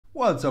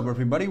What's up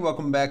everybody,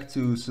 welcome back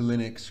to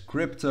Cilinix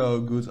Crypto.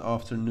 Good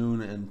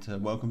afternoon and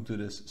welcome to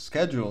this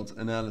scheduled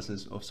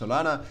analysis of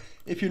Solana.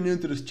 If you're new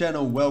to this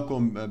channel,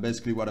 welcome.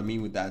 Basically what I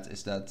mean with that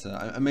is that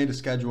I made a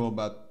schedule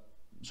about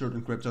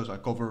certain cryptos I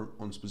cover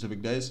on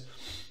specific days.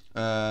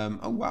 Oh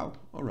wow,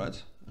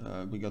 alright,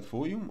 we got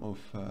volume of,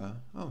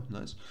 oh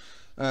nice.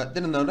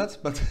 Didn't know that,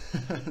 but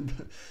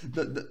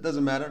that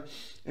doesn't matter.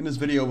 In this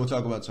video we'll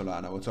talk about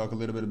Solana. We'll talk a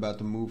little bit about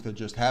the move that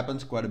just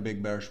happened, quite a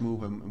big bearish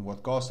move and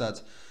what caused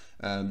that.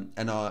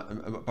 And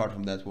apart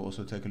from that, we'll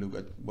also take a look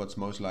at what's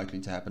most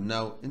likely to happen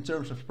now in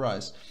terms of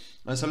price.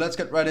 So let's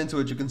get right into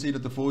it. You can see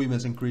that the volume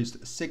has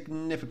increased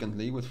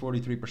significantly with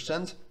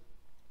 43%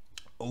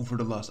 over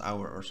the last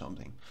hour or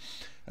something.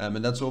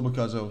 And that's all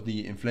because of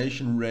the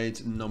inflation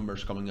rate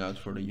numbers coming out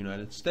for the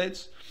United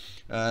States.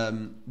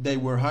 They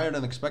were higher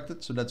than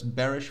expected, so that's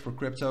bearish for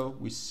crypto.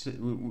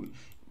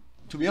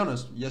 To be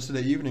honest,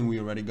 yesterday evening we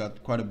already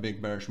got quite a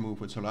big bearish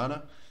move with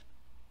Solana.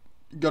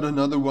 Got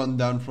another one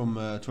down from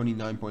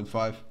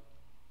 29.5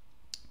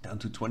 down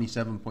to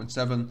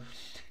 27.7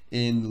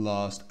 in the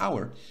last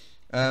hour.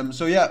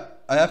 So yeah,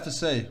 I have to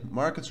say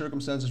market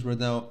circumstances right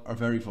now are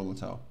very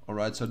volatile. All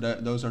right, so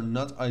those are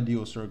not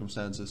ideal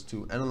circumstances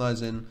to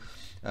analyze in.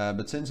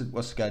 But since it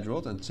was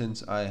scheduled and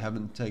since I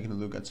haven't taken a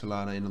look at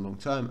Solana in a long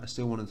time, I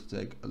still wanted to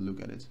take a look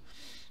at it.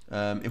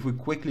 If we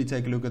quickly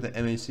take a look at the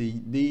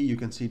MACD, you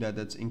can see that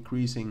it's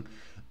increasing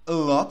a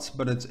lot,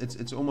 but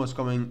it's almost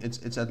coming,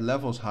 it's at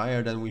levels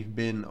higher than we've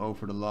been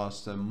over the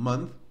last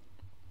month.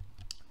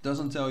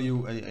 Doesn't tell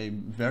you a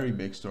very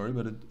big story,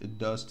 but it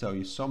does tell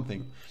you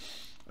something.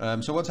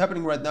 So what's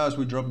happening right now is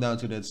we drop down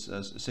to this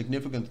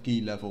significant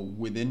key level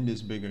within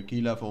this bigger key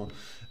level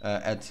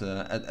at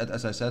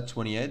as I said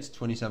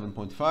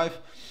 27.5.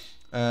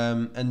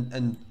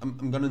 And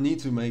I'm gonna need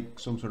to make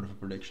some sort of a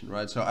prediction,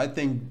 right? So I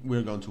think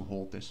we're going to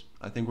hold this.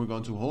 I think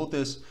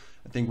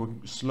we're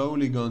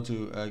slowly going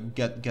to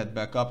get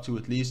back up to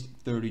at least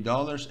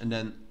 $30, and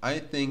then I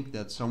think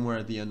that somewhere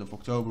at the end of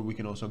October we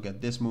can also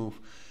get this move,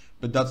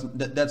 but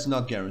that's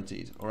not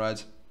guaranteed. All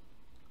right,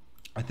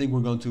 I think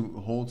we're going to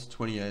hold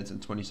 28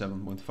 and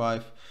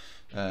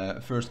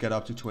 27.5. First get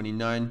up to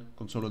 29,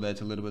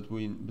 consolidate a little bit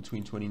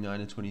between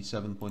 29 and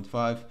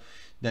 27.5,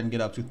 then get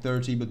up to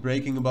 30, but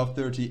breaking above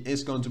 30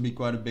 is going to be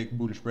quite a big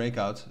bullish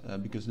breakout,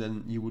 because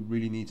then you would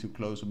really need to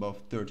close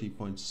above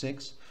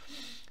 30.6.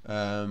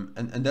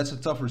 And that's a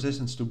tough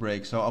resistance to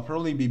break. So I'll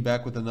probably be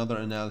back with another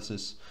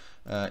analysis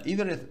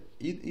either at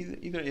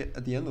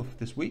the end of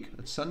this week,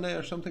 it's Sunday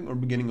or something, or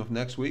beginning of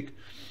next week,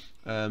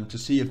 to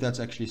see if that's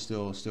actually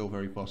still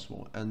very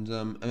possible.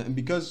 And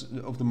because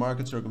of the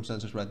market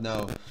circumstances right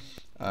now,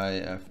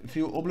 I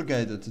feel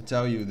obligated to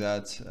tell you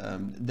that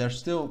there's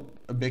still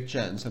a big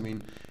chance. I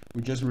mean,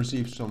 we just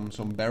received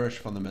some bearish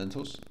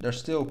fundamentals. There's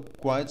still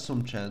quite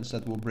some chance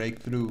that we'll break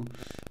through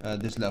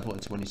this level at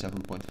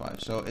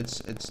 27.5. So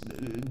it's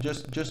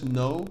just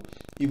know,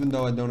 even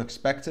though I don't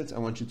expect it, I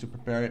want you to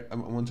prepare. I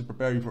want to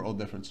prepare you for all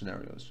different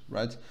scenarios,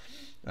 right?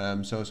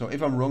 So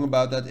if I'm wrong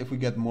about that, if we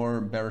get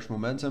more bearish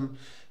momentum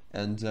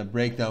and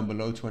break down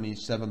below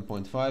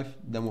 27.5,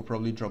 then we'll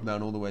probably drop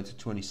down all the way to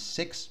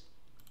 26.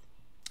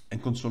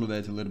 And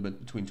consolidate a little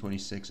bit between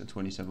 26 and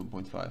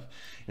 27.5.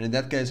 And in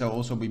that case, I'll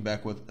also be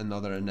back with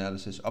another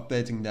analysis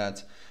updating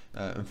that.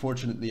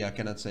 Unfortunately, I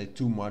cannot say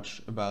too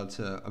much about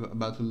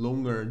the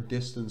longer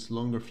distance,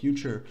 longer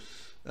future.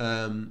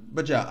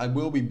 But yeah, I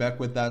will be back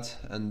with that.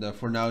 And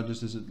for now,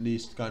 this is at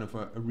least kind of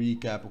a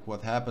recap of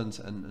what happened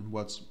and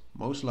what's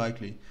most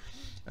likely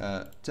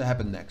to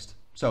happen next.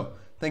 So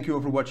thank you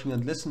all for watching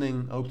and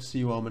listening. I hope to see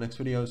you all in my next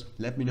videos.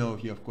 Let me know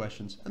if you have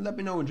questions, and let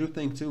me know what you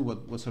think too,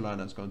 what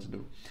Solana is going to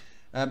do.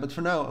 But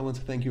for now, I want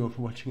to thank you all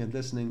for watching and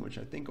listening, which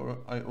I think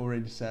I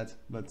already said,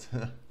 but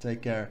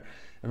take care,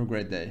 have a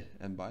great day,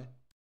 and bye.